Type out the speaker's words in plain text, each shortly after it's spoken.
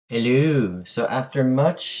Hello. So after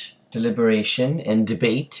much deliberation and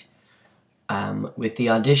debate with the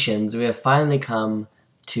auditions, we have finally come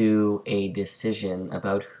to a decision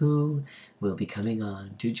about who will be coming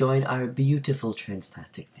on to join our beautiful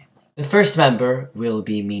Transtastic family. The first member will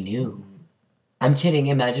be Minu. I'm kidding.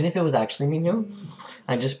 Imagine if it was actually Minu.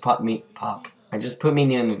 I just put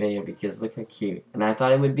Minu in the video because look how cute. And I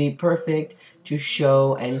thought it would be perfect to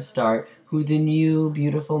show and start who the new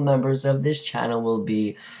beautiful members of this channel will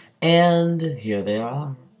be. And here they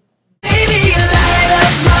are. Baby, you light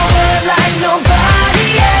up my world like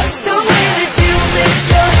nobody else. The way that you flip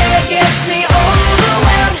your hair gets me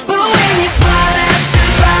overwhelmed. But when you smile at the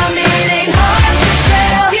ground, it ain't hard to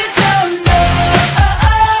tell. You don't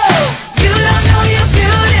know you're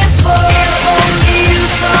beautiful. If only you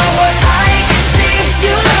saw what I can see,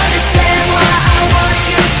 you'll understand why I want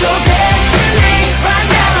you so desperately. Right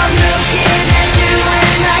now I'm looking at you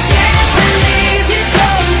and I can't believe you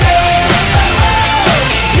don't know.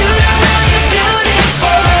 You don't know you're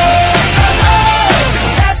beautiful.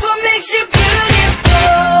 That's what makes you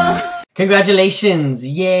beautiful. Congratulations!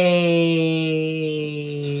 Yay!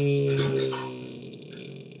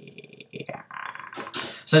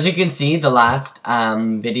 So as you can see, the last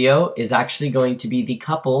video is actually going to be the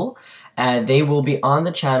couple. They will be on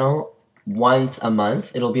the channel once a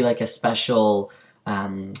month. It'll be like a special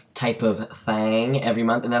type of thing every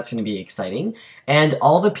month, and that's going to be exciting. And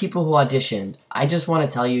all the people who auditioned, I just want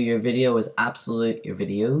to tell you, your videos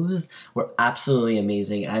were absolutely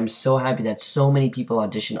amazing. And I'm so happy that so many people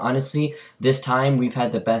auditioned. Honestly, this time we've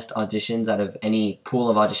had the best auditions out of any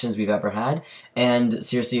pool of auditions we've ever had. And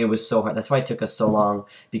seriously, it was so hard. That's why it took us so long,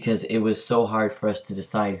 because it was so hard for us to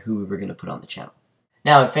decide who we were going to put on the channel.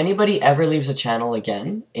 Now, if anybody ever leaves a channel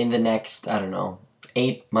again in the next, I don't know,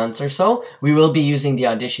 8 months or so, we will be using the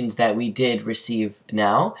auditions that we did receive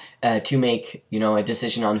now to make, a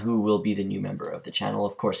decision on who will be the new member of the channel.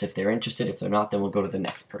 Of course, if they're interested. If they're not, then we'll go to the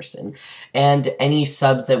next person. And any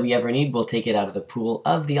subs that we ever need, we'll take it out of the pool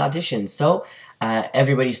of the auditions. So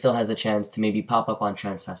everybody still has a chance to maybe pop up on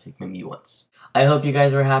Transtastic maybe once. I hope you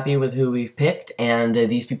guys are happy with who we've picked, and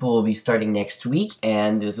these people will be starting next week,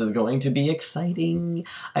 and this is going to be exciting.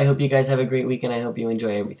 I hope you guys have a great week, and I hope you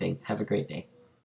enjoy everything. Have a great day.